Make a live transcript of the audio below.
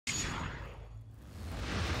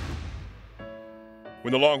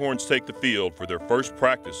When the Longhorns take the field for their first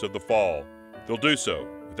practice of the fall, they'll do so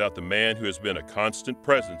without the man who has been a constant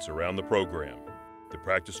presence around the program, the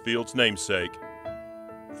practice field's namesake,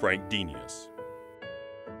 Frank Denius.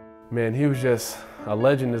 Man, he was just a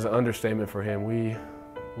legend is an understatement for him. We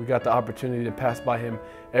got the opportunity to pass by him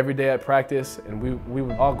every day at practice, and we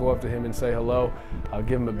would all go up to him and say hello. I'll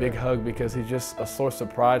give him a big hug because he's just a source of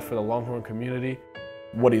pride for the Longhorn community.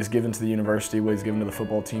 What he's given to the university, what he's given to the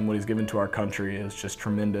football team, what he's given to our country is just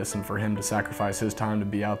tremendous, and for him to sacrifice his time to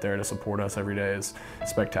be out there to support us every day is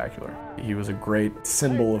spectacular. He was a great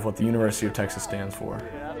symbol of what the University of Texas stands for.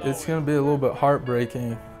 It's going to be a little bit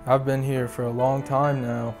heartbreaking. I've been here for a long time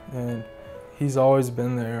now, and he's always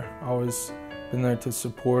been there to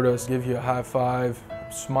support us, give you a high five,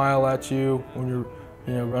 smile at you when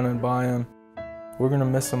you're running by him. We're going to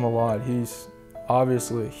miss him a lot. He's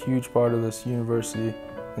obviously a huge part of this university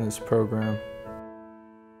and this program.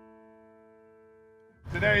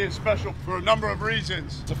 Today is special for a number of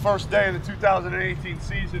reasons. It's the first day of the 2018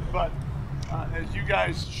 season, but as you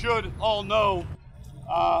guys should all know,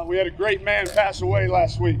 we had a great man pass away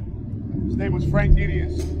last week. His name was Frank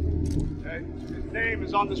Denius. Okay? His name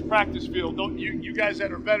is on this practice field. You guys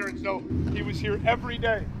that are veterans know he was here every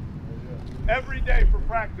day for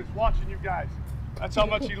practice, watching you guys. That's how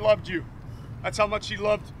much he loved you. That's how much he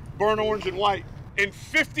loved burnt orange and white. In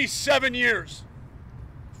 57 years,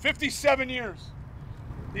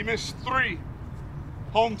 he missed 3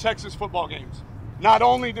 home Texas football games. Not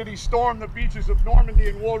only did he storm the beaches of Normandy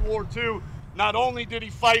in World War II, not only did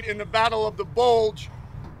he fight in the Battle of the Bulge.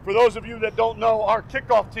 For those of you that don't know, our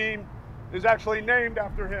kickoff team is actually named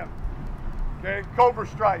after him. Okay, Cobra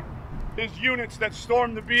Strike, his units that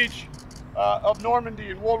stormed the beach of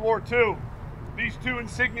Normandy in World War II. These 2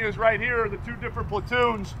 insignias right here are the 2 different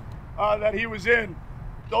platoons that he was in.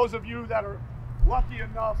 Those of you that are lucky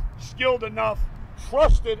enough, skilled enough,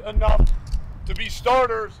 trusted enough to be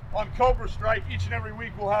starters on Cobra Strike, each and every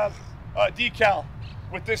week will have a decal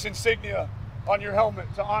with this insignia on your helmet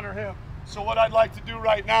to honor him. So what I'd like to do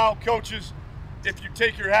right now, coaches, if you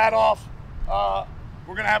take your hat off,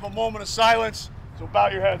 we're going to have a moment of silence. So bow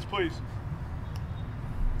your heads, please.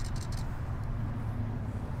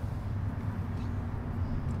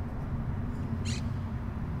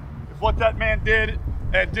 What that man did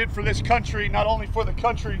and did for this country, not only for the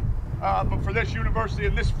country, but for this university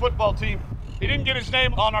and this football team. He didn't get his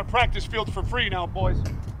name on our practice field for free now, boys.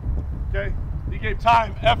 Okay? He gave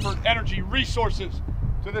time, effort, energy, resources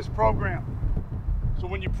to this program. So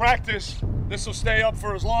when you practice, this will stay up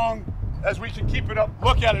for as long as we can keep it up.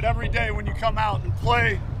 Look at it every day when you come out and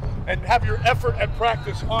play and have your effort at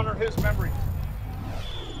practice honor his memory.